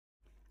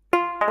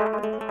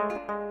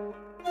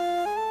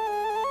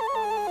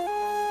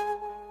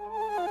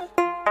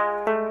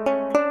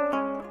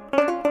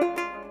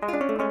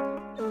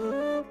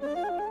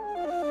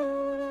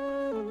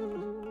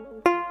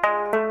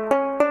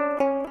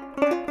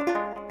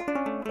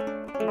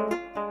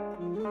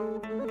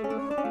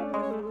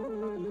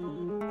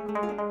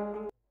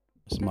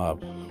ስማብ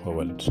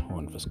ወወልድ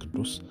ወመንፈስ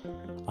ቅዱስ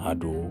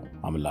አሐዱ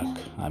አምላክ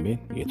አሜን።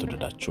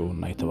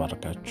 የተወደዳችሁና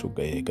የተባረካችሁ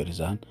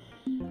የገሪዛን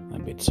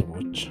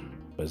ቤተሰቦች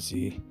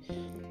በዚህ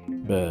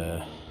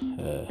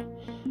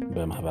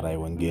በማህበራዊ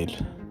ወንጌል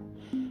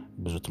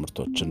ብዙ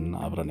ትምህርቶችን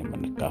አብረን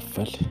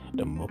የምንካፈል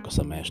ደግሞ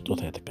ከሰማይ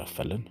ስጦታ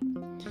የተካፈልን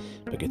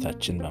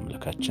በጌታችን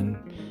በአምላካችን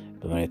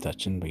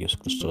በመድኃኒታችን በኢየሱስ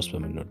ክርስቶስ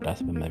በምንወዳት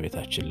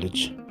በእመቤታችን ልጅ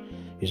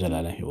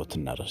የዘላለም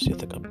ሕይወትና ርስት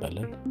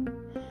የተቀበልን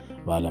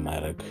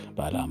ባለማዕረግ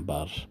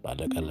ባለአምባር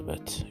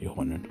ባለቀለበት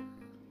የሆንን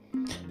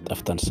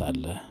ጠፍተን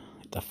ሳለ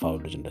የጠፋው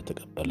ልጅ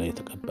እንደተቀበለ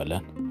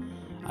የተቀበለን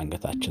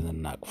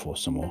አንገታችንን አቅፎ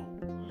ስሞ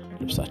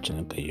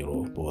ልብሳችንን ቀይሮ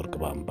በወርቅ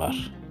በአምባር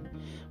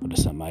ወደ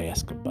ሰማይ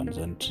ያስገባን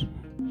ዘንድ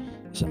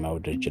የሰማዩ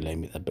ደጅ ላይ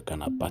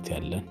የሚጠብቀን አባት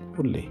ያለን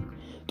ሁሌ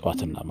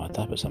ጧትና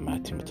ማታ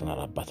በሰማያት የምትኖር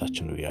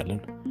አባታችን ነው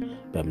ያለን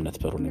በእምነት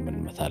በሩን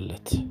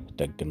የምንመታለት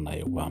ደግና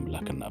የዋህ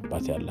አምላክና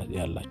አባት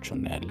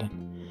ያላችሁና ያለን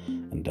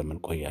እንደምን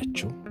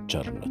ቆያችሁ?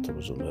 ቸርነቱ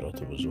ብዙ ምሕረቱ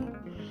ብዙ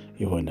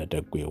የሆነ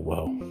ደጉ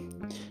የዋህ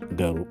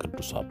ገሩ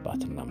ቅዱስ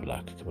አባትና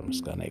አምላክ ክብር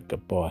ምስጋና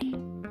ይገባዋል።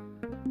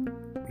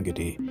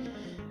 እንግዲህ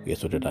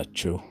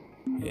የተወደዳችሁ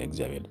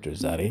የእግዚአብሔር ልጆች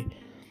ዛሬ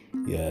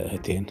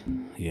የእህቴን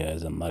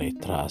የዘማሪት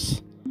ትርሃስ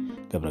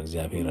ገብረ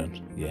እግዚአብሔርን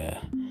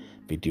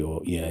የቪዲዮ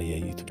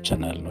የዩቲዩብ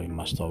ቻናል ነው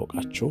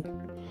የማስተዋወቃችሁ።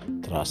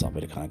 ትርሃስ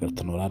አሜሪካ ሀገር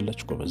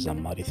ትኖራለች። ጎበዝ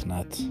ዘማሪት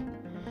ናት።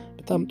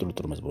 በጣም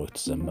ጥሩ መዝሙሮች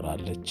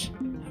ትዘምራለች።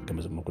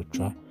 ከመዝሙሮቿ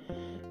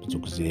ብዙ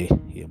ጊዜ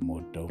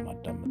የምወደው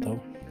ማዳምጠው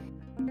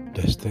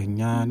ደስተኛ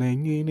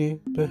ነኝ እኔ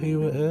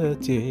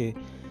በሕይወቴ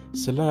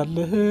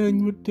ስላለኸኝ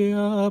ውዴ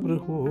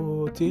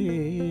አብርሆቴ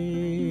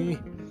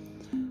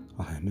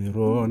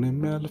አእምሮን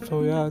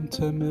የሚያልፈው ያንተ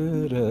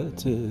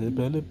ምሕረት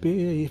በልቤ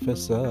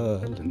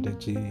ይፈሳል እንደ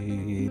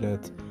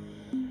ጅረት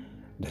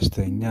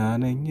ደስተኛ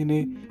ነኝ እኔ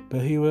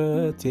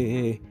በሕይወቴ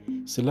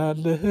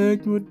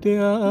ስላለኸኝ ውዴ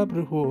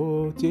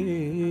አብርሆቴ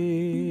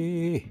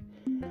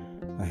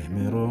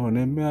አእምሮን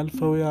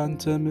የሚያልፈው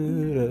ያንተ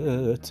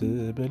ምሕረት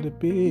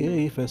በልቤ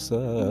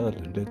ይፈሳል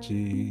እንደ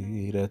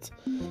ጅረት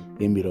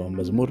የሚለውን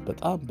መዝሙር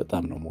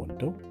በጣም ነው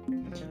የምወደው።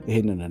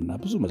 ይሄንንና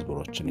ብዙ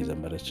መዝሙሮችን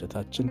የዘመረች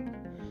እህታችን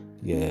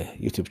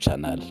የዩቲዩብ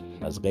ቻናል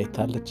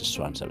አዘጋጅታለች።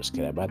 እሷን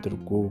ሰብስክራይብ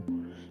አድርጉ።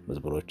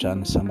 መዝሙሮቿን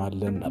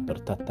እንሰማለን፣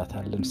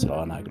 አበረታታታለን።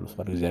 ስራዋን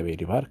አገልግሎት እግዚአብሔር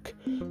ይባርክ፣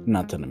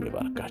 እናንተንም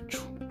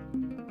ይባርካችሁ።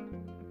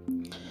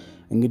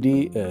 እንግዲህ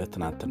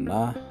ትናንትና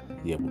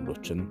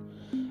የወንዶችን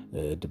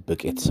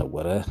ድብቅ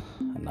የተሰወረ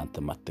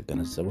እናንተ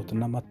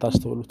ማትገነዘቡትና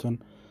ማታስተውሉትን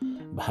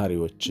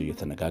ባህሪዎች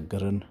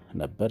እየተነጋገርን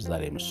ነበር።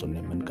 ዛሬ እሱን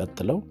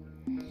የምንቀጥለው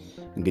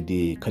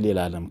እንግዲህ ከሌላ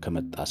ዓለም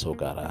ከመጣ ሰው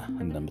ጋር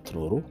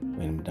እንደምትኖሩ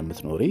ወይም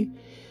እንደምትኖሪ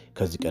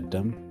ከዚህ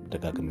ቀደም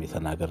ደጋግሜ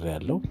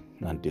ተናግሬያለሁ።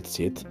 አንዲት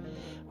ሴት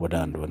ወደ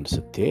አንድ ወንድ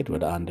ስትሄድ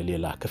ወደ አንድ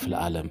ሌላ ክፍለ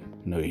ዓለም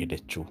ነው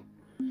የሄደችው።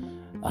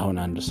 አሁን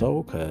አንድ ሰው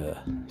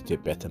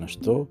ከኢትዮጵያ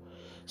ተነስቶ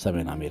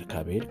ሰሜን አሜሪካ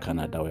ቢሄድ፣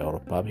 ካናዳ ወይ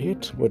አውሮፓ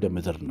ቢሄድ ወደ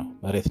ምድር ነው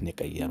መሬት ነው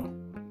የቀየረው።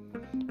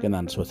 ግን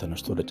አንድ ሰው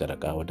ተነስቶ ወደ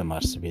ጨረቃ ወደ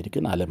ማርስ ቢሄድ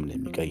ግን ዓለም ነው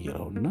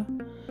የሚቀይረውና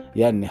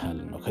ያን ያህል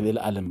ነው ከሌላ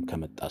ዓለም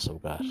ከመጣ ሰው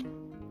ጋር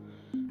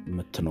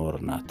የምትኖር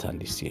ናት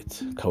አንዲት ሴት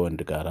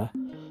ከወንድ ጋራ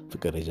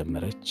ፍቅር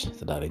የጀመረች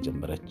ትዳር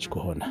የጀመረች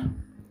ከሆነ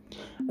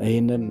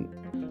ይህንን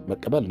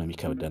መቀበል ነው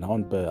የሚከብደን።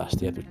 አሁን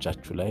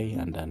በአስተያየቶቻችሁ ላይ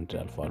አንዳንድ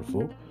አልፎ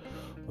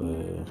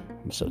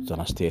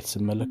መስጠቱን አስተያየት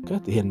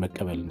ስመለከት ይህን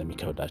መቀበል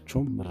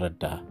እንደሚከብዳችሁም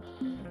ረዳ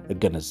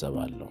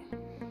እገነዘባለሁ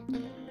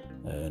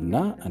እና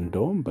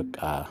እንደውም በቃ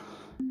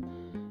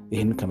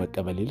ይህን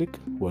ከመቀበል ይልቅ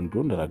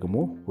ወንዱን ረግሞ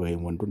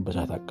ወይም ወንዱን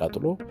በሳት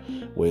አቃጥሎ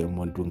ወይም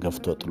ወንዱን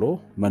ገፍቶ ጥሎ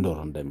መኖር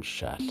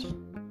እንደሚሻል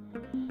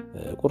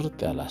ቁርጥ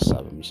ያለ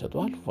ሐሳብ የሚሰጡ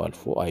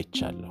አልፎ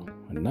አይቻለሁ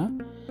እና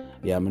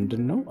ያ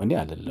ምንድነው እኔ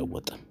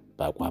አልለወጥም፣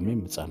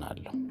 በአቋሜም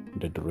እጸናለሁ፣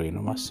 እንደ ድሮዬ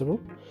ነው ማስበው፣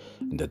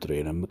 እንደ ድሮዬ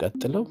ነው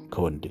የምቀጥለው፣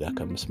 ከወንድ ጋር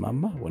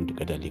ከምስማማ ወንድ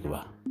ገደል ይግባ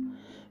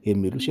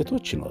የሚሉ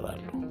ሴቶች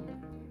ይኖራሉ።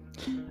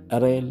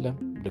 ኧረ የለም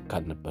ልክ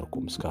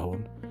አልነበርኩም፣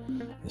 እስካሁን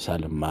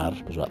ሳልማር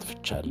ብዙ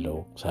አጥፍቻለሁ፣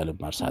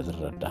 ሳልማር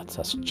ሳልረዳ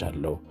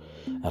ተሳስቻለሁ፣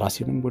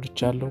 ራሴንም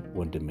ጎድቻለሁ፣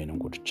 ወንድሜንም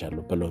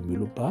ጎድቻለሁ ብለው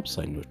የሚሉ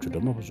በአብዛኞቹ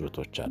ደግሞ ብዙ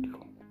እህቶች አሉ።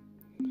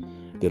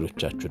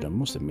 ሌሎቻችሁ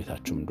ደግሞ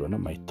ስሜታችሁ እንደሆነ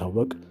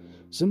ማይታወቅ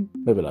ዝም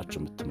ብላችሁ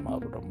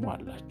የምትማሩ ደግሞ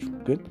አላችሁ።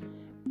 ግን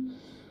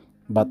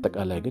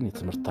በአጠቃላይ ግን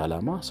የትምህርት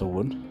ዓላማ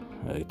ሰውን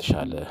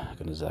የተሻለ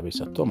ግንዛቤ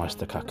ሰጥቶ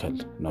ማስተካከል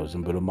ነው።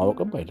 ዝም ብሎ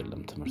ማወቅም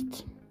አይደለም።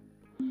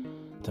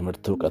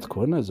 ትምህርት ዕውቀት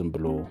ከሆነ ዝም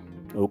ብሎ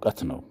ዕውቀት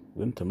ነው።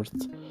 ግን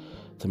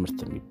ትምህርት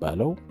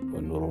የሚባለው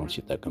ኑሮውን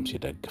ሲጠቅም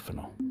ሲደግፍ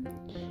ነው።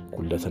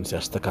 ኩለትን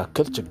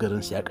ሲያስተካክል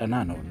ችግርን ሲያቀና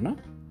ነውና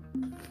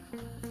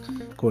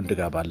ከወንድ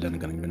ጋር ባለን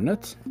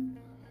ግንኙነት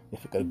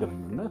የፍቅር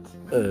ግንኙነት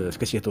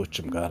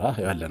ከሴቶችም ጋር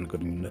ያለን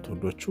ግንኙነት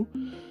ወንዶቹ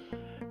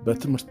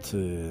በትምህርት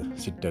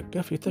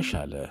ሲደገፍ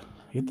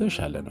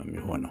የተሻለ ነው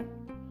የሚሆነው።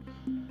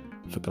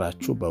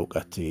 ፍቅራችሁ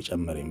በእውቀት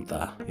የጨመረ ይምጣ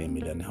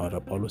የሚለን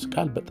ሐዋርያው ጳውሎስ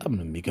ቃል በጣም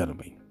ነው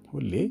የሚገርመኝ።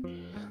 ሁሌ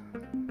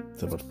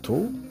ትምህርቱ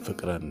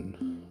ፍቅርን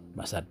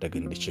ማሳደግ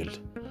እንዲችል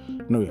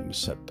ነው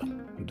የሚሰጠው።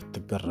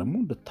 እንድትገረሙ፣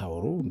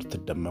 እንድታወሩ፣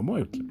 እንድትደመሙ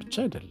ብቻ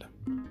አይደለም።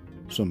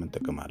 እሱ ምን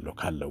ጥቅም አለው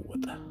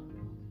ካልለወጠ?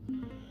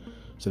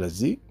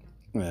 ስለዚህ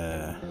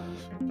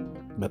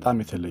በጣም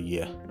የተለየ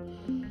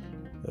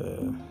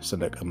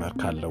ስነ ቀመር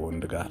ካለው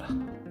ወንድ ጋር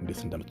እንዴት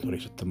እንደምትኖሪ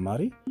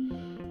ስትማሪ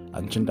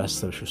አንቺ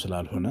እንዳሰብሽው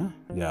ስላልሆነ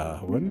ያ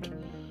ወንድ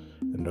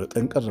እንደው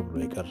ጥንቅር ብሎ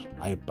ይቀር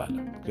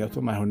አይባልም።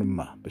 ምክንያቱም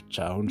አይሆንማ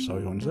ብቻውን ሰው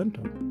ይሆን ዘንድ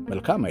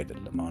መልካም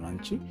አይደለም። አሁን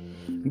አንቺ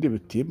እንዲህ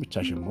ብትይም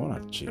ብቻሽን መሆን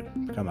አትችይም።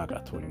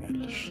 ከማጋት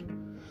ሆኛለሽ።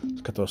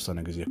 ከተወሰነ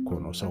ጊዜ እኮ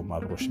ነው ሰው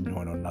ማብሮሽ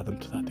የሚሆነው። እናትም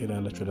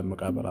ትሄዳለች ወደ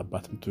መቃብር፣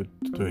 አባትም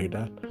ትቶ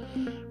ይሄዳል፣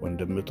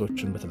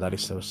 ወንድምቶችን በትዳር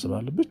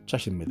ይሰበስባሉ።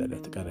 ብቻሽን ሜዳ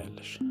ላይ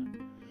ትቀሪያለሽ።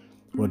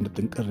 ወንድ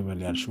ጥንቅር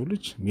ይበል ያልሽው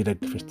ልጅ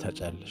የሚደግፍሽ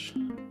ታጫለሽ።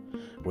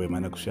 ወይ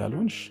መነኩሴ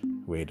ያልሆንሽ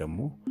ወይ ደግሞ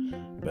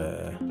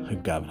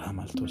በሕግ አብርሃም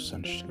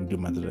አልተወሰንሽ። እንዲሁ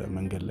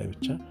መንገድ ላይ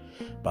ብቻ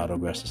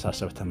በአሮጌ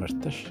አስተሳሰብ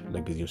ተመርተሽ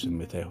ለጊዜው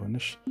ስሜታዊ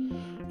ሆነሽ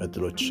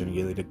እድሎችሽን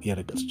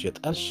የረገጥሽ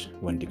የጣልሽ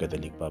ወንድ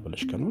ገደል ይግባ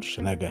ብለሽ ከኖርሽ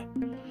ነገ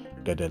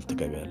ገደል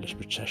ትገቢያለሽ፣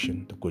 ብቻሽን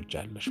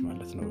ትጎጃለሽ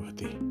ማለት ነው።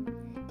 እህቴ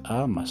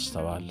በጣም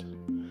ማስተዋል፣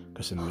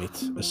 ከስሜት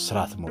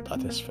እስራት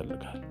መውጣት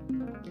ያስፈልጋል።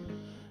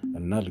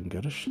 እና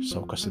ልንገርሽ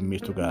ሰው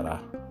ከስሜቱ ጋራ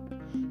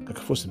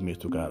ከክፉ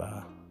ስሜቱ ጋራ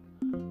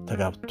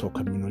ተጋብቶ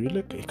ከሚኖር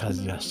ይልቅ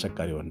ከዚህ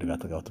አስቸጋሪ ወንድ ጋር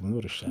ተጋብቶ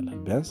መኖር ይሻላል።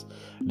 ቢያንስ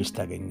ልጅ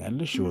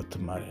ታገኛለሽ፣ ህይወት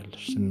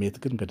ትማሪያለሽ። ስሜት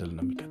ግን ገደል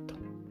ነው የሚከተው።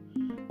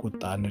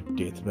 ቁጣ፣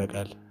 ንዴት፣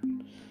 በቀል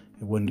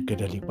ወንድ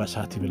ገደል ይግባ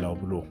ሳት ይብላው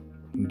ብሎ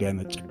እንዲህ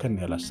አይነት ጨከን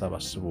ያለ ሐሳብ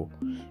አስቦ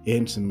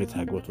ይህን ስሜት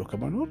አግብቶ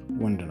ከመኖር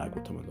ወንድን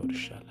አግብቶ መኖር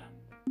ይሻላል።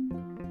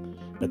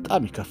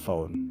 በጣም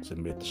የከፋውን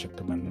ስሜት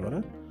ተሸክመን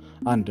ኖረን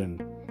አንድን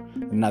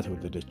እናት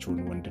የወለደችውን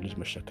ወንድ ልጅ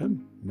መሸከም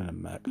ምንም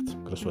አያቅትም።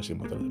 ክርስቶስ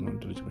የሞተለትን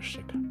ወንድ ልጅ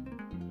መሸከም።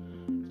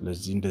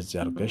 ስለዚህ እንደዚህ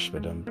አርገሽ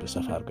በደንብ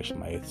ሰፋ አርገሽ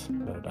ማየት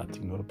በረዳት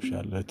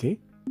ይኖርብሻል እህቴ።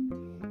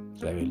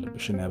 እግዚአብሔር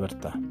ልብሽን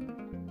ያበርታ።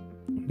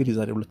 እንግዲህ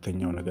ዛሬ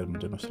ሁለተኛው ነገር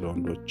ምንድነው? ስለ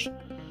ወንዶች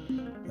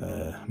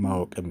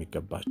ማወቅ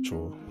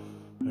የሚገባቸው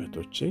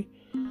እህቶቼ፣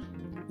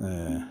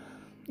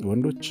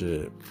 ወንዶች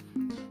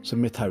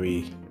ስሜታዊ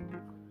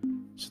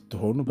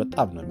ስትሆኑ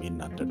በጣም ነው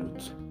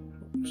የሚናደዱት።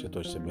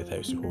 ሴቶች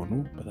ስሜታዊ ሲሆኑ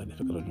በተለይ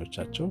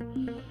ፍቅረኞቻቸው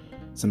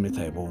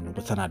ስሜታዊ በሆኑ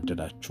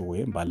በተናደዳችሁ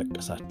ወይም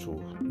ባለቀሳችሁ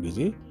ጊዜ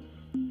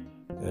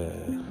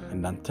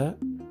እናንተ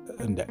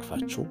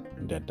እንዲያቅፋችሁ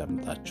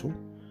እንዲያዳምጣችሁ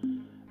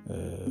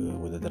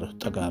ወደ ደረቱ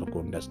ጠጋ አድርጎ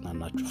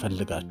እንዲያጽናናችሁ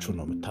ፈልጋችሁ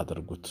ነው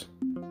የምታደርጉት።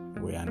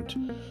 ወይ አንድ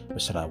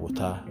በስራ ቦታ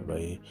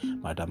ወይ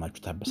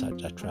ማዳማችሁ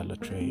ታበሳጫችሁ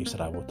ያላችሁ ወይ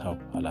የስራ ቦታው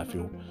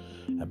ኃላፊው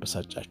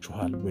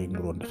ያበሳጫችኋል፣ ወይ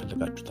ኑሮ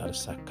እንደፈለጋችሁ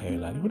ታልሳካ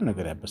ይላል፣ የሆነ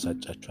ነገር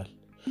ያበሳጫችኋል።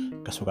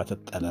 ከሰው ጋር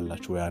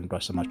ተጣላላችሁ፣ ወይ አንዷ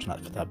ስማችሁን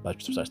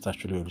አጥፍታባችሁ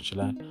ተበሳጭታችሁ ሊሆን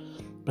ይችላል።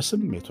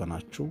 በስሜት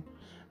ሆናችሁ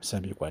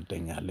ሰሚ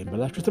ጓደኛ አለኝ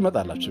ብላችሁ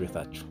ትመጣላችሁ።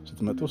 ቤታችሁ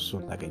ስትመጡ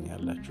እሱን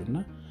ታገኛላችሁና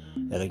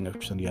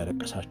ያገኛችሁትን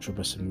እያለቀሳችሁ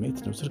በስሜት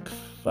ነው ትርክፍ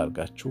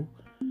አድርጋችሁ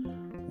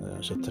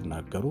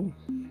ስትናገሩ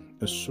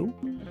እሱ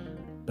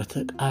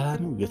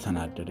በተቃራኒው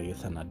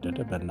የተናደደ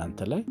በእናንተ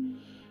ላይ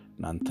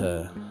እናንተ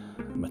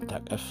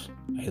መታቀፍ፣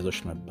 አይዞሽ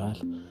መባል፣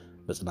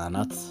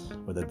 በጽናናት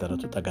ወደ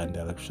ደረቱ ጠጋ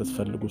እንዲያደርጉ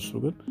ስትፈልጉ እሱ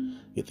ግን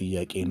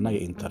የጥያቄና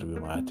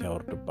የኢንተርቪው ማየት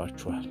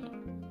ያወርድባችኋል።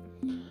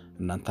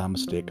 እናንተ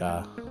 5 ደቂቃ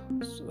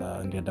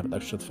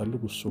እንዲያዳምጣችሁ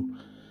ስትፈልጉ እሱ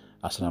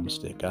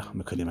 15 ደቂቃ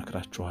ምክር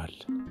ይመክራችኋል።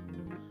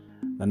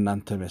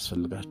 እናንተ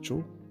የሚያስፈልጋችሁ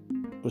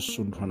እሱ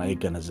እንደሆነ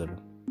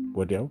አይገነዘብም።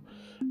 ወዲያው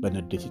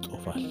በንዴት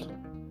ይጦፋል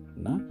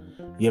እና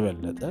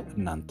የበለጠ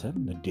እናንተን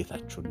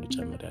ንዴታችሁን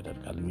እንዲጨምር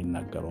ያደርጋል።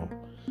 የሚናገረው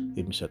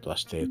የሚሰጡ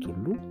አስተያየት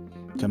ሁሉ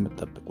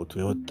ከምትጠብቁት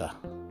የወጣ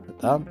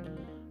በጣም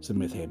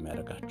ስሜታዊ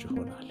የሚያደርጋችሁ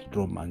ይሆናል።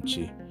 ድሮም አንቺ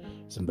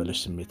ዝም ብለሽ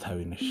ስሜታዊ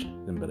ነሽ፣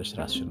 ዝም ብለሽ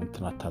ራስሽን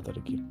እንትን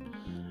አታደርጊም፣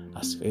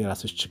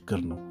 የራስሽ ችግር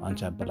ነው፣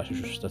 አንቺ አበላሽሽ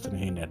ውስጠት ነው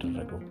ይሄን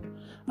ያደረገው፣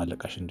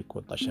 አለቃሽ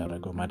እንዲቆጣሽ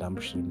ያደረገው፣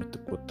 ማዳምሽ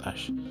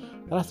የምትቆጣሽ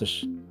ራስሽ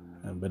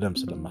በደም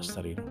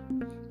ስለማስተሪ ነው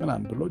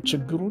ምናምን ብሎ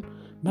ችግሩን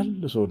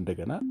መልሶ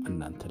እንደገና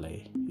እናንተ ላይ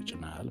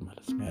ይጭናል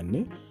ማለት ነው። ያኔ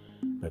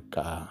በቃ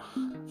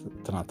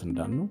ትናንት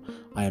እንዳልነው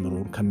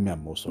አይምሮን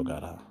ከሚያመው ሰው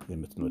ጋር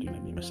የምትኖሪ ነው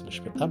የሚመስልሽ።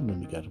 በጣም ነው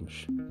የሚገርምሽ።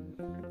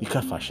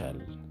 ይከፋሻል።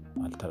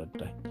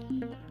 አልተረዳኝ፣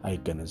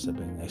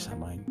 አይገነዘበኝ፣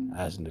 አይሰማኝ፣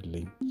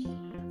 አያዝንልኝ፣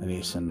 እኔ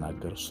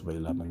ስናገር እሱ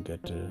በሌላ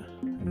መንገድ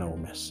ነው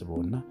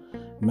የሚያስበውና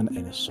ምን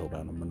አይነት ሰው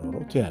ጋር ነው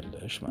የምኖረው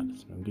ትያለሽ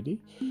ማለት ነው። እንግዲህ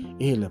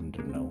ይሄ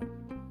ለምንድን ነው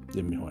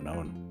የሚሆነው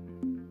ነው?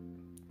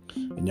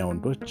 እኛ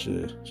ወንዶች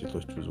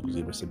ሴቶች ብዙ ጊዜ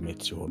በስሜት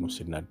ሲሆኑ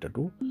ሲናደዱ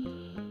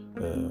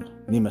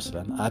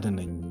ይመስለን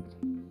አድነኝ፣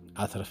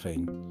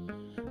 አትርፈኝ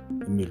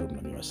የሚሉ ነው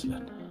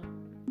የሚመስለን።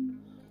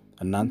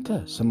 እናንተ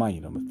ስማኝ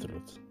ነው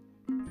የምትሉት።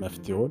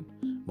 መፍትሄውን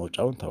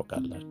መውጫውን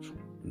ታውቃላችሁ።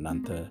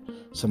 እናንተ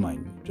ስማኝ፣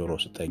 ጆሮ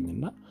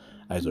ስጠኝና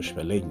አይዞሽ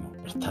በለኝ ነው፣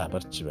 በርታ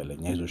በርቺ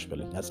በለኝ፣ አይዞሽ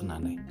በለኝ፣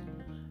 አጽናናኝ፣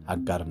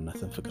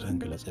 አጋርነትን ፍቅርህን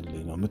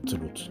ግለጽልኝ ነው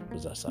የምትሉት።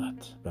 በዛ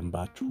ሰዓት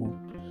በእንባችሁም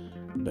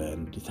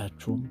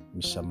በንዴታችሁም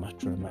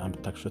የሚሰማችሁን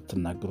አምጥታችሁ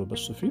ስትናገሩ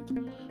በሱ ፊት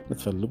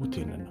የምትፈልጉት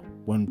ይሄንን ነው።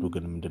 ወንዱ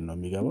ግን ምንድነው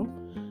የሚገባው?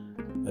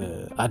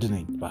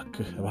 አድነኝ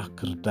እባክህ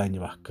እርዳኝ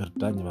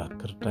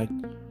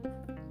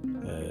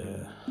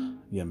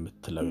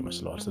የምትለው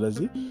ይመስለዋል።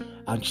 ስለዚህ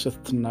አንቺ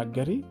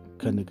ስትናገሪ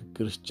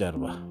ከንግግርሽ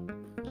ጀርባ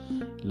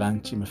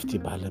ላንቺ መፍትሄ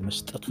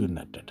ባለመስጠቱ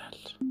ይናደዳል።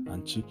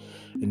 አንቺ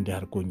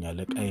እንዲያርጎኝ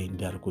አለቃዬ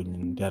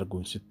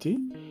እንዲያርጎኝ ስትይ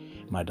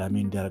ማዳሜ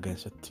እንዲያርጋኝ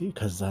ስትይ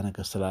ከዛ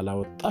ነገር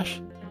ስላላወጣሽ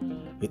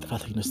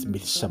የጥፋተኝነት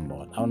ስሜት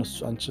ይሰማዋል። አሁን እሱ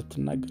አንቺ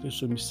ስትናገሪ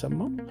እሱ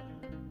የሚሰማው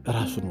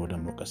ራሱን ወደ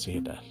መውቀስ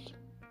ይሄዳል።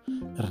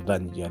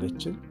 እርዳኝ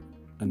እያለችን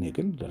እኔ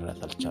ግን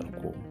ልረዳት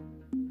አልቻልኩም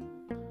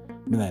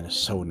ምን አይነት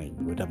ሰው ነኝ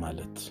ወደ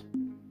ማለት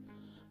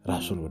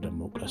ራሱን ወደ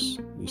መውቀስ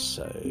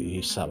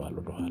ይሳባል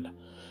ወደኋላ።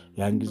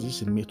 ያን ጊዜ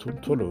ስሜቱን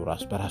ቶሎ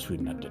በራሱ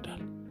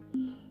ይናደዳል።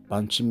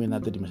 በአንቺ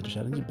የሚናደድ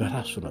ይመስልሻል እንጂ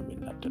በራሱ ነው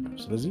የሚናደደው።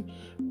 ስለዚህ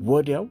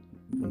ወዲያው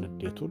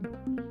ንዴቱን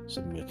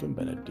ስሜቱን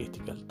በንዴት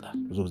ይገልጣል።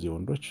 ብዙ ጊዜ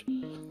ወንዶች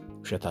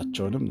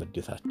ውሸታቸውንም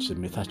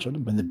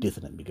ስሜታቸውንም በንዴት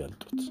ነው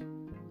የሚገልጡት።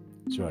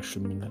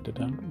 ሲዋሹም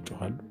ይናደዳሉ፣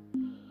 ይጮሃሉ።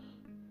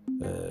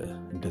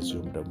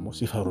 እንደዚሁም ደግሞ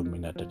ሲፈሩም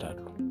ይናደዳሉ።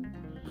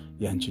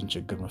 ያንቺን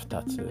ችግር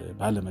መፍታት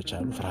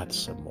ባለመቻሉ ፍርሃት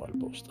ይሰማዋል፣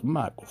 በውስጥ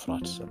ማያውቁ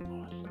ፍርሃት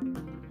ይሰማዋል።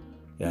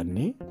 ያኔ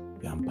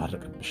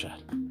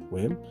ያንባርቅብሻል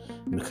ወይም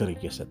ምክር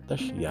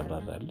እየሰጠሽ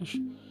እያብራራልሽ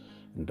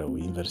እንደው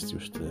ዩኒቨርሲቲ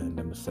ውስጥ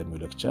እንደምትሰሚው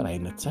ሌክቸር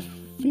አይነት ሰፊ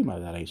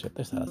ማብራሪያ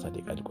እየሰጠሽ 30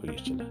 ደቂቃ ሊቆይ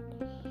ይችላል።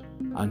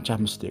 አንቺ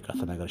 5 ደቂቃ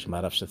ተናገርሽ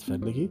ማረፍ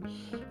ስትፈልጊ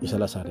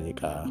የ30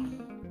 ደቂቃ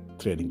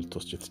ትሬኒንግ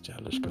ልትወስጂ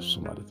ትችላለሽ ከሱ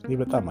ማለት ነው። ይህ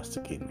በጣም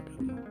አስቂኝ ነገር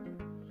ነው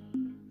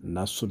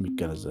እና እሱ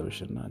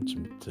የሚገነዘብሽና አንቺ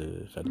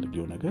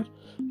የምትፈልጊው ነገር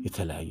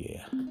የተለያየ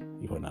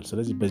ይሆናል።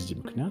 ስለዚህ በዚህ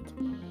ምክንያት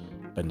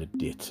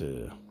በንዴት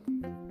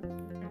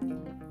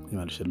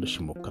ይመልስልሽ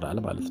ይሞክራል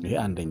ማለት ነው። ይሄ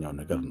አንደኛው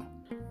ነገር ነው።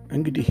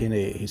 እንግዲህ ይሄ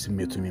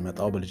ስሜቱ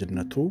የሚመጣው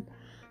በልጅነቱ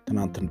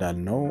ትናንት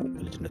እንዳልነው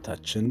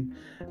በልጅነታችን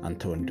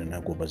አንተ ወንድነህ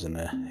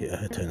ጎበዝነህ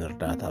እህትህን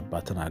እርዳት፣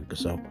 አባትን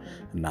አግዘው፣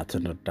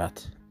 እናትን እርዳት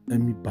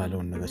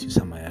የሚባለውን ነገር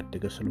ሲሰማ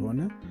ያደገ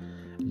ስለሆነ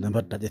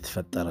ለመርዳት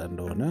የተፈጠረ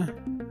እንደሆነ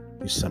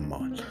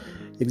ይሰማዋል።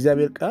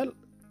 የእግዚአብሔር ቃል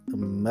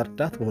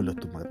መርዳት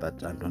በሁለቱም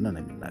አቅጣጫ እንደሆነ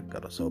ነው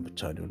የሚናገረው። ሰው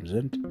ብቻውን ይሁን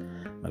ዘንድ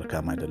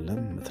መልካም አይደለም፣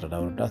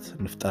 የምትረዳው እርዳት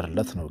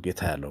እንፍጠርለት ነው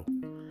ጌታ ያለው።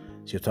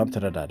 ሴቷም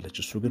ትረዳለች።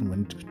 እሱ ግን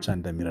ወንድ ብቻ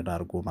እንደሚረዳ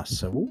አድርጎ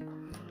ማሰቡ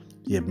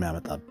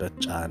የሚያመጣበት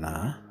ጫና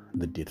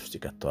ንዴት ውስጥ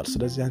ይከተዋል።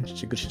 ስለዚህ አንቺ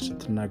ችግርሽን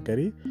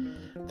ስትናገሪ፣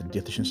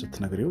 ንዴትሽን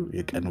ስትነግሪው፣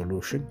 የቀን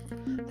ውሎሽን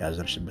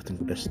ያዘንሽበትን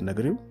ጉዳይ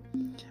ስትነግሪው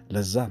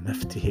ለዛ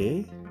መፍትሄ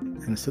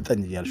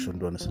እንስጠኝ እያልሽው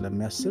እንደሆነ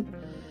ስለሚያስብ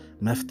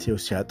መፍትሄው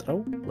ሲያጥረው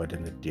ወደ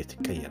ንዴት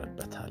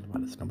ይቀየርበታል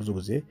ማለት ነው። ብዙ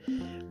ጊዜ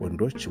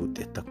ወንዶች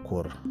ውጤት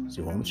ተኮር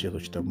ሲሆኑ፣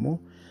 ሴቶች ደግሞ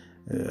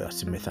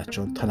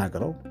ስሜታቸውን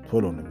ተናግረው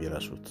ቶሎ ነው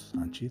የሚረሱት።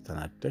 አንቺ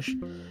ተናደሽ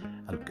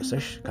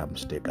አልቅሰሽ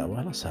ከ5 ደቂቃ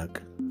በኋላ ሳቅ፣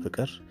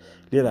 ፍቅር፣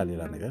 ሌላ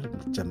ነገር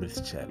ልትጀምሪ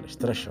ትችላለሽ፣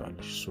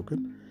 ትረሻዋለሽ። እሱ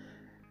ግን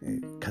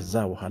ከዛ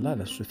በኋላ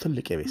ለሱ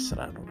ትልቅ የቤት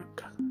ስራ ነው።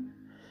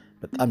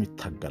 በጣም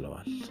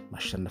ይታገለዋል።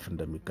 ማሸነፍ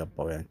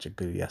እንደሚገባው ያን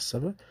ችግር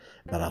እያሰበ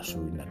በራሱ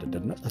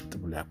ይናደድና ጸጥ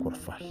ብሎ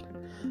ያኮርፋል።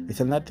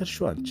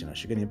 የተናደድሽው አንቺ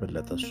ነሽ፣ ግን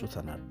የበለጠ እሱ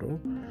ተናዶ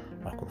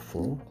አኩርፎ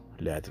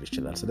ሊያድር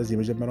ይችላል። ስለዚህ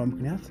የመጀመሪያው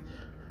ምክንያት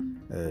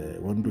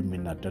ወንዱ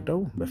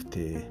የሚናደደው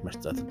መፍትሄ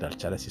መስጠት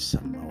እንዳልቻለ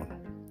ሲሰማው ነው።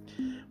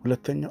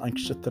 ሁለተኛው አንቺ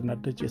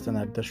ስትናደጂ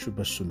የተናደድሽው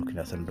በሱ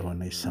ምክንያት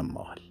እንደሆነ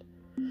ይሰማዋል።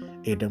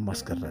 ይሄ ደግሞ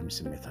አስገራሚ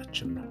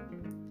ስሜታችን ነው።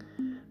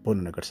 በሆነ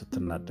ነገር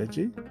ስትናደጂ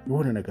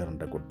የሆነ ነገር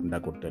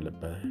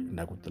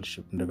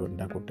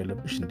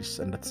እንዳጎደለብሽ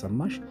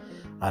እንደተሰማሽ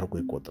አርጎ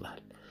ይቆጥራል።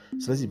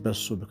 ስለዚህ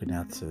በሱ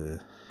ምክንያት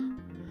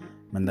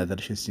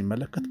መናደድሽን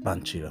ሲመለከት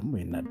ባንቺ ደግሞ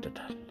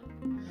ይናደዳል።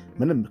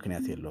 ምንም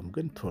ምክንያት የለውም፣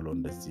 ግን ቶሎ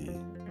እንደዚህ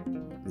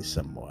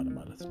ይሰማዋል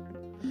ማለት ነው።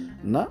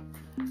 እና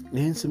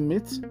ይህን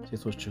ስሜት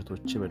ሴቶች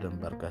እህቶቼ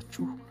በደንብ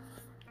አድርጋችሁ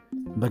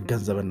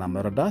መገንዘብና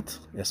መረዳት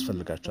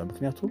ያስፈልጋቸዋል።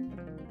 ምክንያቱም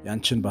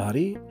ያንቺን ባህሪ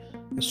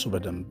እሱ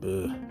በደንብ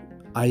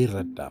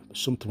አይረዳም።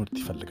 እሱም ትምህርት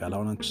ይፈልጋል።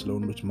 አሁን አንቺ ስለ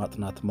ወንዶች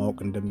ማጥናት ማወቅ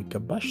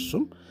እንደሚገባሽ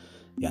እሱም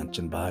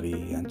ያንቺን ባህሪ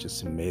ያንቺን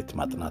ስሜት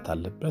ማጥናት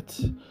አለበት።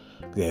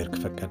 እግዚአብሔር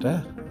ከፈቀደ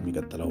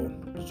የሚቀጥለውን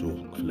ብዙ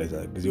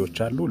ጊዜዎች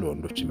አሉ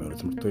ለወንዶች የሚሆኑ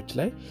ትምህርቶች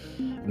ላይ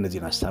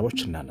እነዚህን ሀሳቦች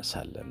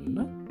እናነሳለን እና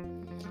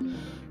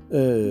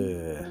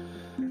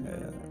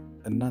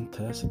እናንተ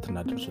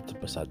ስትናደዱ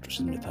ስትበሳጩ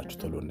ስሜታችሁ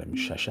ቶሎ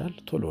እንደሚሻሻል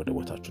ቶሎ ወደ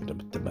ቦታችሁ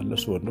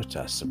እንደምትመለሱ ወንዶች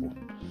አያስቡ።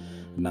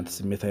 እናንተ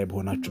ስሜታዊ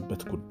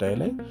በሆናችሁበት ጉዳይ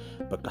ላይ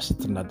በቃ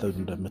ስትናደዱ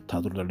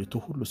እንደምታድሩ ለሊቱ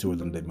ሁሉ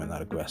ሲወል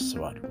እንደሚያናርገው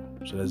ያስባሉ።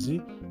 ስለዚህ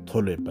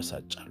ቶሎ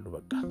ይበሳጫሉ።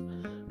 በቃ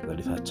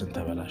ለሊታችን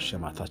ተበላሸ፣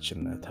 ማታችን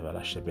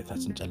ተበላሸ፣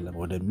 ቤታችን ጨለመ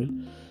ወደሚል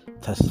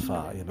ተስፋ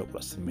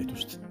የመቁረጥ ስሜት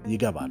ውስጥ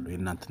ይገባሉ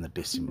የእናንተ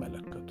ንዴት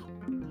ሲመለከቱ።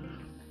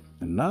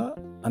 እና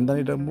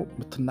አንዳንዴ ደግሞ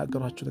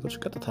የምትናገሯቸው ነገሮች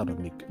ቀጥታ ነው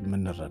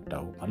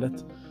የምንረዳው። ማለት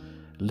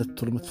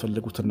ልትሉ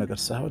የምትፈልጉትን ነገር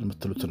ሳይሆን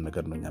የምትሉትን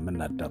ነገር ነው እኛ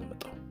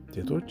የምናዳምጠው።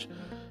 ሴቶች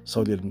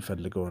ሰው ሊል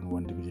የሚፈልገውን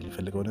ወንድ ሊል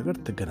የሚፈልገው ነገር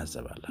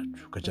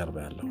ትገነዘባላችሁ ከጀርባ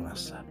ያለውን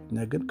ሀሳብ።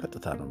 እኛ ግን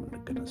ቀጥታ ነው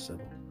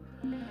የምንገነዘበው።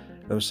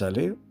 ለምሳሌ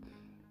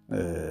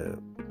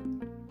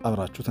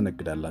አብራችሁ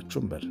ተነግዳላችሁ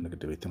እንበል።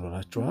 ንግድ ቤት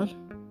ይኖራችኋል።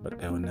 በቃ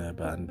የሆነ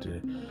በአንድ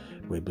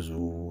ወይ ብዙ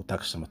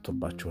ታክስ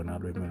መጥቶባችሁ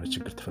ይሆናል፣ ወይ የሆነ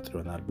ችግር ተፈጥሮ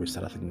ይሆናል፣ ወይ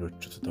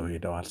ሰራተኞቹ ትተው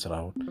ሄደዋል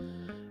ስራውን።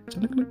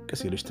 ጭንቅንቅ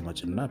ሲልሽ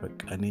ትመጭና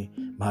በቃ እኔ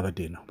ማበዴ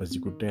ነው በዚህ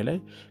ጉዳይ ላይ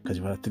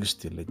ከዚህ በኋላ ትግስት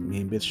የለኝም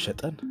ይሄን ቤት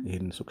ሸጠን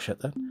ይሄን ሱቅ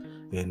ሸጠን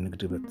ይሄን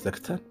ንግድ ቤት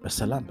ዘግተን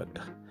በሰላም በቃ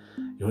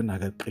የሆነ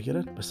ሀገር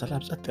ቀይረን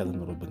በሰላም ጸጥ ያለ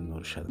ኑሮ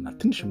ብንኖር ይሻለናል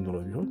ትንሽም ኑሮ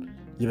ቢሆን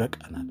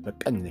ይበቃናል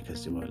በቃኝ እኔ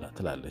ከዚህ በኋላ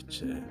ትላለች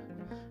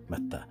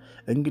መታ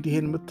እንግዲህ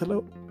ይሄን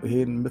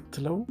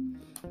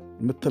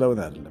የምትለው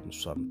አይደለም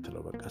እሷ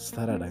የምትለው በቃ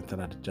ስተራዳኝ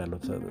ተናድጃለሁ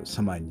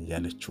ሰማኝ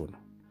ያለችው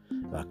ነው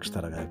እባክሽ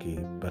ተረጋጊ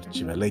በርቺ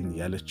በለኝ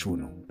ያለችው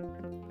ነው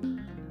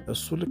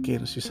እሱ ልክ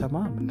ይሄን ሲሰማ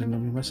ምንድነው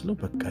የሚመስለው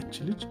በቃች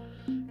ልጅ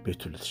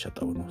ቤቱ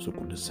ልትሸጠው ነው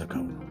ሱቁን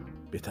ልትዘጋው ነው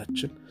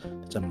ቤታችን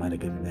ተጨማሪ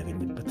ገቢ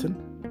የሚያገኝበትን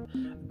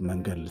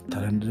መንገድ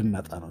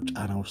ልታረንድናጣ ነው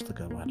ጫና ውስጥ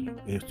ገባለሁ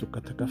ይሄ ሱቅ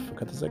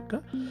ከተዘጋ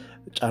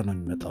ጫናው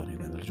የሚመጣው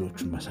ነው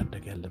ልጆቹን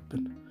ማሳደግ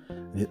ያለብን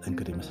እኔ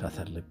ጠንክሬ መስራት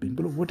አለብኝ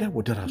ብሎ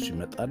ወደ ራሱ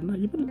ይመጣና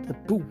ይበልጥ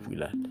ዱው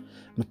ይላል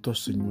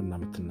ምትወስኙና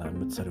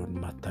ምትሰሪውን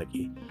ማታቂ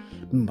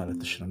ምን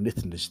ማለትሽ ነው እንዴት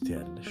እንደዚህ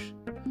ትያለሽ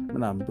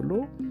ምናምን ብሎ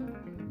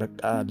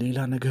በቃ ሌላ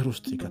ነገር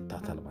ውስጥ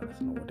ይከታታል ማለት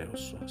ነው ወዲያው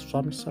እሷ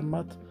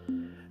የሚሰማት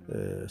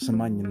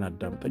ስማኝና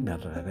አዳምጠኝ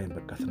አረጋጋኝ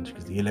በቃ ትንሽ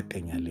ጊዜ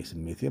ይለቀኛል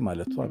ስሜቴ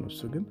ማለቷ ነው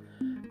እሱ ግን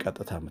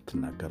ቀጥታ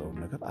የምትናገረው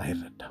ነገር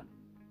አይረዳም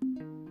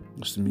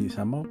እሱ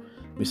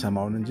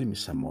የሚሰማውን እንጂ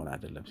የሚሰማውን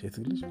አይደለም ሴት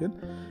ልጅ ግን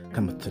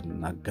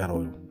ከምትናገረው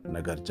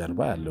ነገር ጀርባ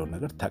ያለው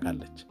ነገር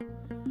ታውቃለች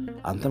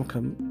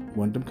አንተም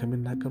ወንድም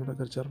ከሚናገረው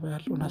ነገር ጀርባ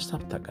ያለውን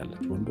ሐሳብ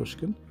ታውቃለች ወንዶች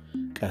ግን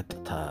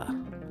ቀጥታ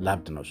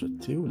ላብድ ነው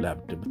ስትዩ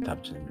ላብድ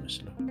ብታብጅ ነው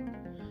የሚመስለው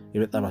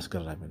የበጣም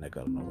አስገራሚ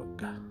ነገር ነው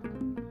በቃ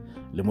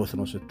ልሞት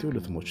ነው ስትዩ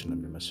ልትሞች ነው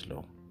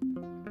የሚመስለው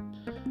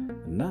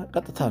እና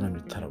ቀጥታ ነው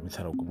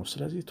የሚተረጉመው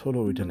ስለዚህ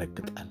ቶሎ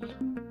ይደነግጣል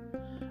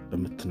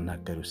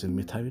በምትናገረው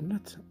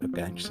ስሜታዊነት በቃ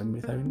ያንቺ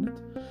ስሜታዊነት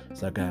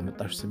ዛጋ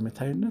ያመጣሽ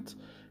ስሜታዊነት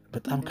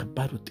በጣም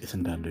ከባድ ውጤት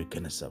እንዳለው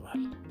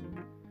ይገነዘባል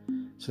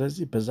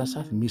ስለዚህ በዛ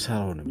ሰዓት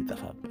የሚሰራው ነው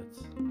የሚጠፋበት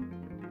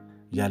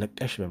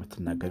ያለቀሽ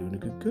በምትናገረው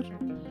ንግግር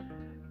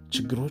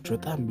ችግሮች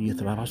በጣም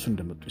እየተባባሱ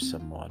እንደመጡ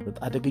ይሰማዋል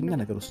በጣም አደገኛ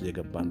ነገር ውስጥ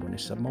እየገባ እንደሆነ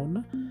ይሰማውና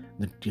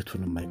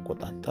ንዴቱን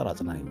የማይቆጣጠር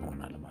አጽናኝ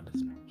ይሆናል ማለት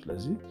ነው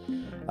ስለዚህ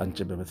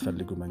አንቺ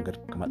በመትፈልጊው መንገድ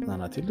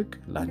ከማጥናናት ይልቅ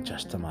ላንቺ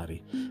አስተማሪ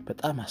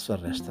በጣም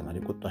አስፈሪ አስተማሪ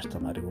ቁጣ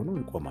አስተማሪ ሆኖ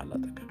ይቆማል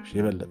አጠገብሽ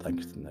የበለጠ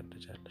አንቺ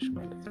ትነደጃለሽ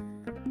ማለት ነው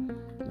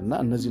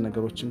እና እነዚህ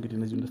ነገሮች እንግዲህ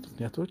እነዚህ ሁለት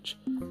ምክንያቶች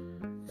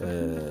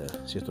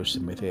ሴቶች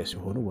ስሜታዊ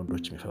ሲሆኑ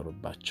ወንዶች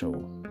የሚፈሩባቸው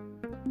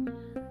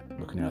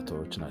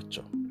ምክንያቶች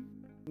ናቸው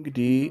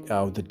እንግዲህ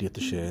አው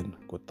ድዴትሽን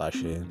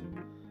ቁጣሽን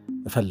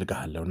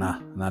እፈልጋለሁ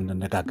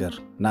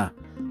ና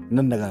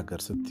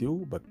እንነጋገር ስትዩ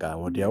በቃ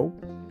ወዲያው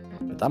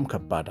በጣም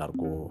ከባድ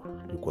አድርጎ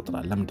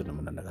ይቆጥራል ለምንድነው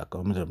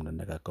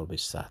የምንነጋገረው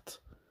በሰዓት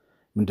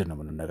ምንድነው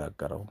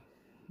የምንነጋገረው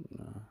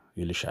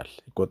ይልሻል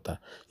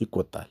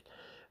ይቆጣል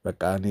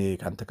በቃ እኔ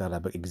ካንተ ጋር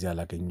በቂ ጊዜ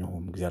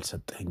አላገኘሁም ጊዜ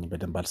አልሰጠኸኝ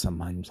በደንብ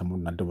አልሰማኸኝም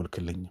ሰሞኑን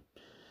አልደወልክልኝም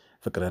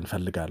ፍቅርን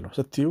ፈልጋለሁ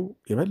ስትዩ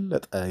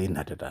የበለጠ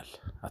ይናደዳል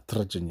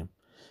አትረጅኝም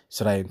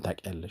ስራዬን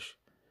ታውቂያለሽ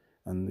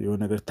የሆነ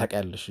ነገር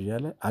ታውቂያለሽ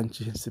እያለ አንቺ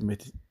ይህን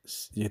ስሜት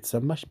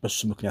የተሰማሽ በሱ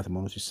ምክንያት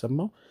መሆኑ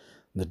ሲሰማው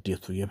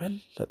ንዴቱ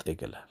የበለጠ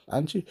ይገላል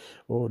አንቺ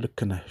ልክ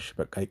ነሽ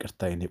በቃ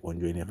ይቅርታ የኔ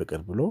ቆንጆ የኔ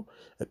ፍቅር ብሎ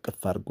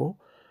እቅፍ አድርጎ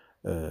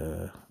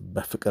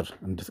በፍቅር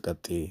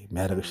እንድትቀጤ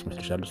የሚያደርግሽ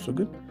መስልሻል እሱ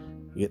ግን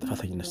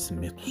የጥፋተኝነት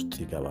ስሜት ውስጥ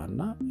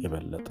ይገባና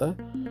የበለጠ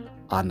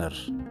አነር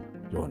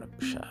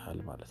ይሆንብሻል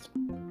ማለት ነው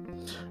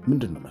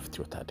ምንድነው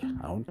መፍትሄው ታዲያ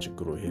አሁን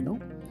ችግሩ ይሄ ነው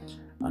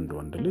አንድ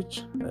ወንድ ልጅ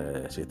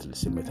ሴት ልጅ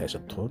ስሜታዊ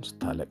ስትሆን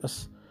ስታለቅስ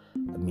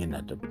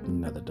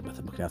የሚናደድበት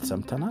ምክንያት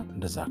ሰምተናል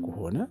እንደዛ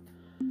ከሆነ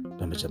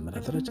በመጀመሪያ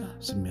ደረጃ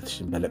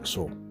ስሜትሽን በለቅሶ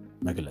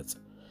መግለጽ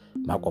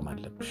ማቆም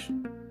አለብሽ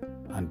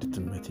አንድ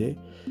ትምቴ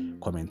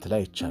ኮሜንት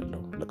ላይ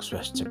ይቻለው ለቅሶ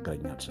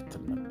ያስቸግረኛል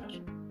ስትል ነበር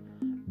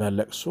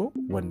በለቅሶ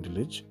ወንድ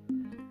ልጅ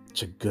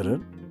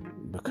ችግርን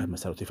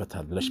በከመሰረቱ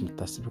ይፈታል ብለሽ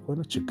የምታስብ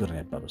ከሆነ ችግርን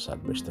ያባብሳል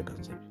ብለሽ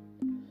ተገንዘቢ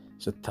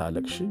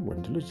ስታለቅሽ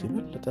ወንድ ልጅ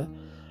የበለጠ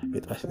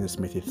የጥፋተኝነት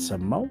ስሜት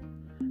የተሰማው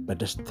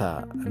በደስታ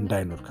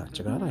እንዳይኖር ካንቺ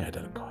ጋር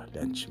ያደርገዋል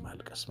ያንቺ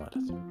ማልቀስ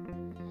ማለት ነው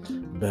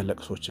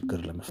በለቅሶ ችግር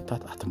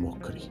ለመፍታት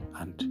አትሞክሪ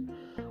አንድ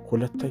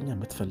ሁለተኛ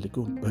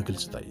የምትፈልጊው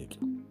በግልጽ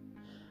ጠይቂው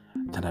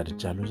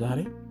ተናድጃለሁ ዛሬ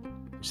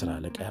ስራ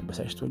ለቃ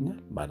ያበሳጭቶኛል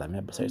ባላም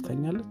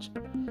ያበሳጭተኛለች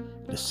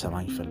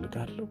ልሰማኝ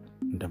ፈልጋለሁ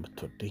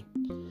እንደምትወደኝ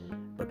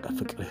በቃ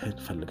ፍቅርህን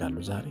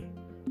ፈልጋለሁ ዛሬ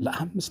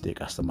ለ5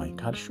 ደቂቃ ሰማኝ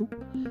ካልሹ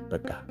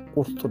በቃ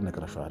ቁርጡን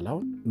ነግረሻል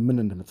አሁን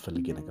ምን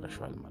እንደምትፈልጊ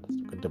ነግረሻል ማለት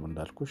ነው ቅድም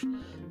እንዳልኩሽ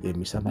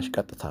የሚሰማሽ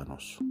ቀጥታ ነው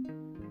እሱ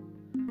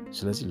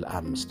ስለዚህ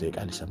ለ5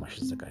 ደቂቃ ሊሰማሽ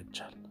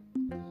ይዘጋጃል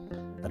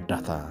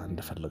እርዳታ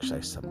እንደፈለግሽ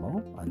አይሰማው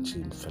አንቺ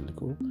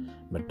የምትፈልጊው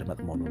መደመጥ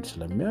መሆኑን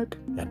ስለሚያውቅ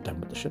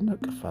ያዳምጥሽና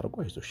ቅፍ አድርጎ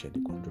አይዞሽ የኔ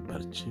ቆንጆ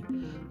በርቺ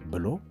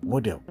ብሎ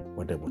ወዲያው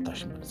ወደ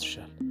ቦታሽ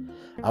መልስሻል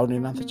አሁን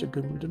የናንተ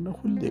ችግር ምንድነው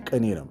ሁሌ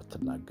ቀኔ ነው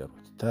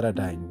የምትናገሩት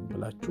ተረዳኝ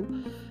ብላችሁ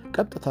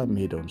ቀጥታ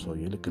የሚሄደውን ሰው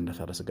ይልክ እንደ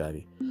ፈረስ ጋሪ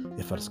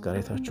የፈረስ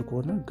ጋሪታችሁ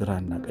ከሆነ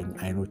ግራና ቀኝ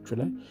አይኖቹ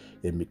ላይ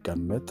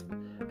የሚቀመጥ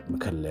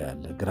መከለያ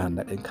ያለ ግራና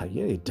ቀኝ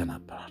ካየ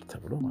ይደናበራል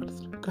ተብሎ ማለት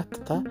ነው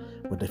ቀጥታ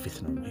ወደፊት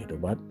ነው የሚሄደው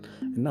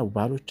እና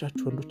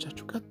ባሎቻችሁ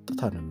ወንዶቻችሁ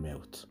ቀጥታ ነው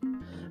የሚያዩት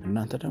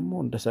እናንተ ደግሞ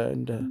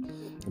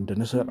እንደ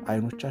ንስር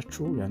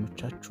አይኖቻችሁ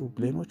ያኖቻችሁ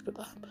ብሌኖች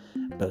በጣም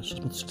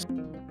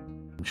በ360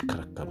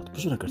 ምሽከረከሩት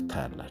ብዙ ነገር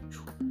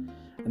ታያላችሁ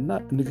እና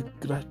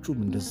ንግግራችሁም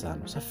እንደዛ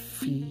ነው ሰፊ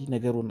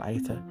ነገሩን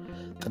አይተ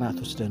ጥናት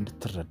ውስጥ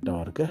እንድትረዳው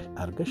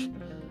አርገሽ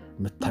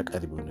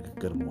መታቀርቢው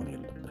ንግግር መሆን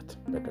የለበትም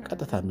በቃ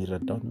ቀጥታ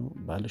የሚረዳው ነው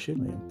ባልሽን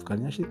ወይም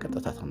ፍቅረኛሽን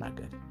ቀጥታ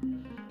ተናገሪ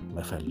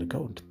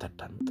መፈልገው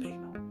እንድታዳምጠኝ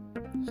ነው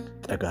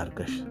ጠጋ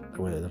አርገሽ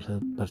ወደ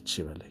በርቺ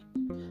በላይ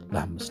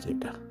ለ5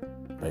 ደቂቃ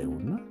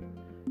ባይውና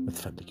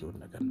የምትፈልጊውን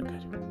ነገር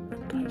ንገሪው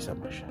በቃ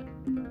ይሰማሻል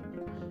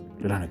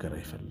ሌላ ነገር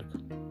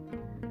አይፈልግም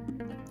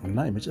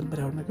እና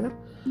የመጀመሪያው ነገር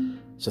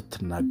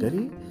ስትናገሪ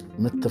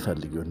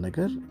የምትፈልጊውን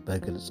ነገር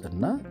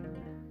በግልጽና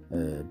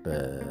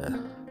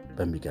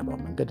በሚገባው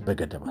መንገድ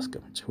በገደብ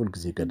አስቀምጪ ሁሉ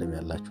ጊዜ ገደብ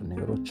ያላችሁ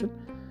ነገሮችን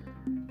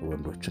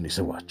ወንዶችን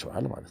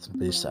ይስቧቸዋል ማለት ነው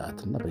በዚህ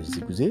ሰዓትና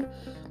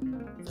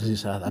በዚህ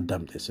ሰዓት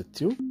አዳምጠኝ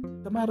ስትዩ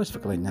ተማረስ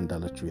ፍቅረኛ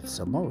እንዳለችው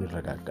የተሰማው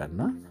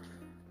ይረጋጋና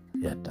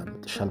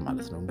ያዳምጥሻል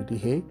ማለት ነው እንግዲህ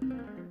ይሄ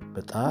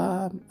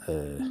በጣም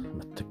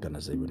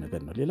የምትገነዘቢው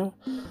ነገር ነው ሌላው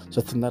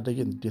ስትናደጂ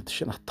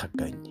እንዴትሽን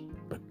አታጋኝ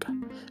በቃ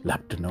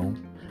ላብድ ነው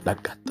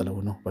ላቃጥለው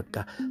ነው በቃ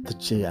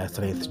ትቼ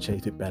እስራኤል ትቼ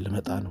ኢትዮጵያ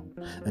ልመጣ ነው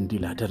እንዲህ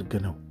ላደርግ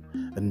ነው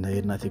እና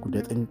የእናቴ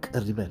ጉዳይ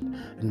ጥንቅር ይበል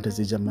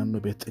እንደዚህ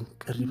ጀመርነው ቤት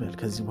ጥንቅር ይበል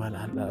ከዚህ በኋላ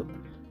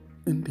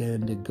እንደ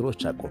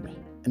ንግግሮች አቆሜ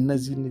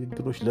እነዚህ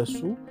ንግግሮች ለሱ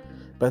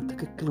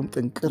በትክክልም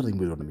ጥንቅር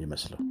የሚሉ ነው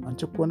የሚመስለው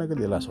አንቺ እኮ ነገር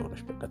ሌላ ሰው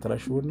ነሽ በቃ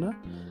ተራሽውና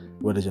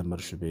ወደ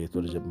ጀመርሽ ቤት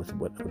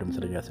ወደ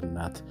ምትረጃት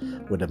እናት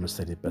ወደ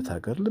መሰለበት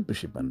ሀገር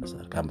ልብሽ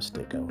ይባነሳል ከ5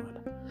 ደቂቃ በኋላ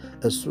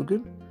እሱ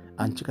ግን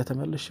አንቺ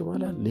ከተመለሽ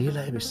በኋላ ሌላ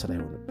የቤት ስራ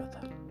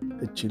ይሆንበታል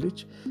እቺ ልጅ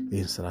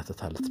ይሄን ስራ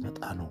ተታለት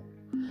መጣ ነው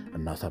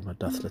እናቷ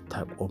መዳት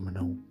ልታቆም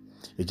ነው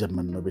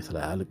የጀመርነው ቤት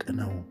ላይ አልቅ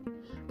ነው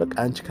በቃ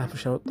አንቺ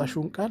ካፍሽ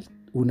ያወጣሽውን ቃል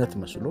እውነት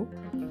መስሎ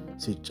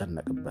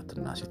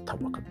ሲጨነቅበትና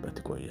ሲታወክበት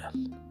ይቆያል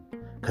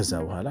ከዛ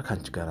በኋላ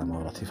ካንቺ ጋር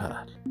ማውራት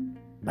ይፈራል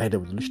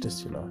ባይደውልልሽ ደስ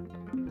ይለዋል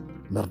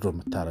መርዶ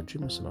መታረጁ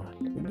ይመስለዋል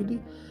እንግዲህ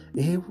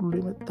ይሄ ሁሉ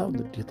የመጣው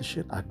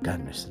ንዴትሽን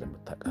አጋነሽ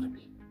ስለምታቀርቢ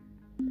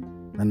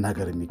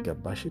መናገር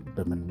የሚገባሽን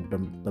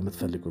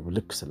በመትፈልገው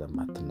ልክ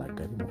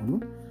ስለማትናገሪ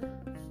መሆኑን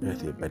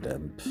እህቴ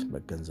በደንብ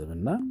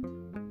መገንዘብና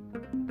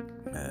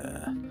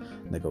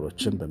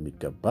ነገሮችን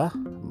በሚገባ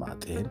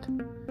ማጤን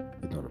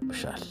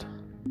ይኖርብሻል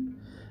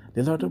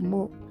ሌላው ደግሞ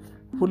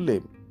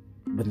ሁሌም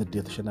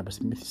በንዴትሽና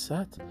በስሜት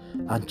ሰዓት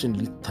አንቺን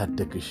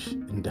ሊታደግሽ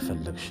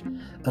እንደፈለግሽ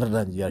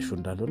እርዳኝ ያልሽው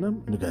እንዳልሆነም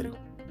ንገሪው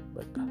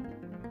በቃ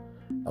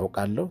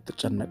አውቃለሁ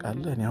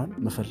ተጨነቃለህ እኔ አሁን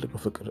መፈልገው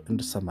ፍቅር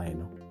እንድሰማይ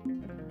ነው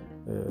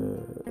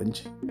እንጂ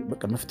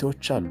በቃ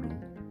መፍትሄዎች አሉ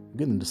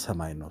ግን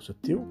እንድሰማይ ነው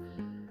ስትዩ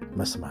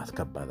መስማት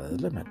ከባድ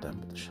አይደለም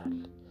ያዳምጥሻል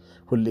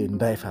ሁሌ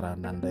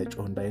እንዳይፈራና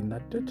እንዳይጮህ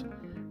እንዳይናደድ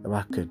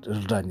እባክህ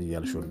እርዳኝ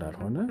ያልሽው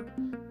እንዳልሆነ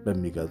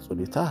በሚገልጽ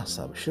ሁኔታ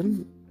ሐሳብሽን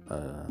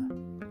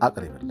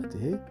አቅርቢለት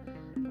ይሄ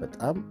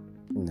በጣም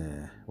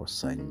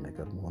ወሳኝ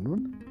ነገር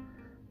መሆኑን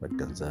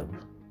መገንዘብ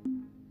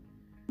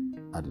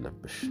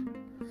አለብሽ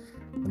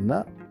እና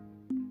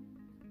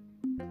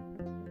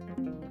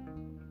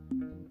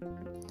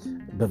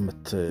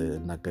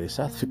በመትናገሪ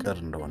ሰዓት ፍቅር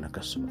እንደሆነ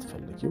ከሱ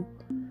የምትፈልጊው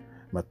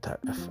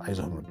መታቀፍ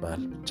አይዞህ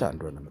መባል ብቻ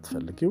እንደሆነ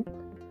የምትፈልጊው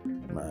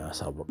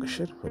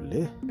ማሳወቅሽን ሁሌ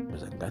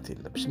መዘንጋት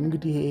የለብሽም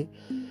እንግዲህ ይሄ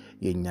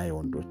የኛ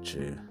የወንዶች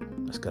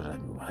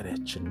አስገራሚ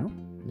ባህሪያችን ነው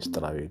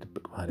ሚስጥራዊ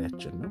ድብቅ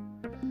ባህሪያችን ነው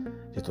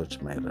ሴቶች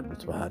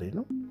የማይረዱት ባህሪ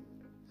ነው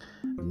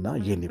እና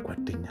የኔ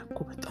ጓደኛ እኮ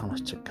በጣም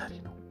አስቸጋሪ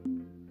ነው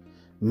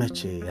መቼ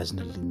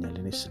ያዝንልኛል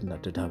እኔ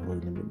ስናደድ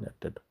አብሮኝ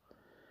የሚናደደው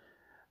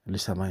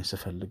ሊሰማኝ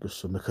ስፈልግ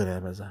እሱ ምክር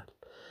ያበዛል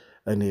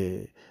እኔ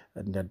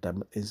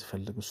እንዲያዳምጠኝ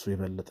ስፈልግ እሱ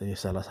የበለጠ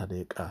የ30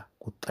 ደቂቃ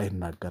ቁጣ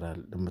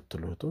ይናገራል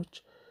የምትሉቶች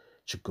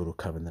ችግሩ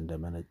ከምን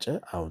እንደመነጨ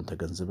አሁን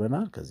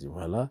ተገንዝበናል ከዚህ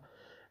በኋላ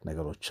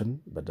ነገሮችን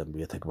በደንብ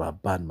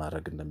የተግባባን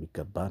ማድረግ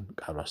እንደሚገባን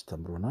ቃሉ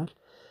አስተምሮናል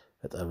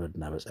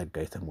በጥበብና በጸጋ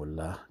የተሞላ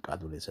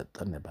ቃሉን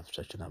የሰጠን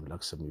የአባቶቻችን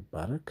አምላክ ስም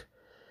ይባረክ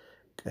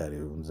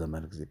ቀሪውን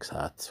ዘመን ጊዜ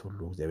ሰዓት ሁሉ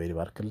እግዚአብሔር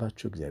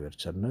ይባርክላችሁ እግዚአብሔር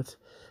ቸርነት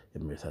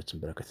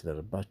የእመቤታችን በረከት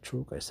ይደርባችሁ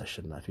ቄስ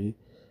አሸናፊ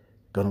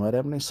ገብረ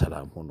ማርያም ነኝ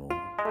ሰላም ሁኑ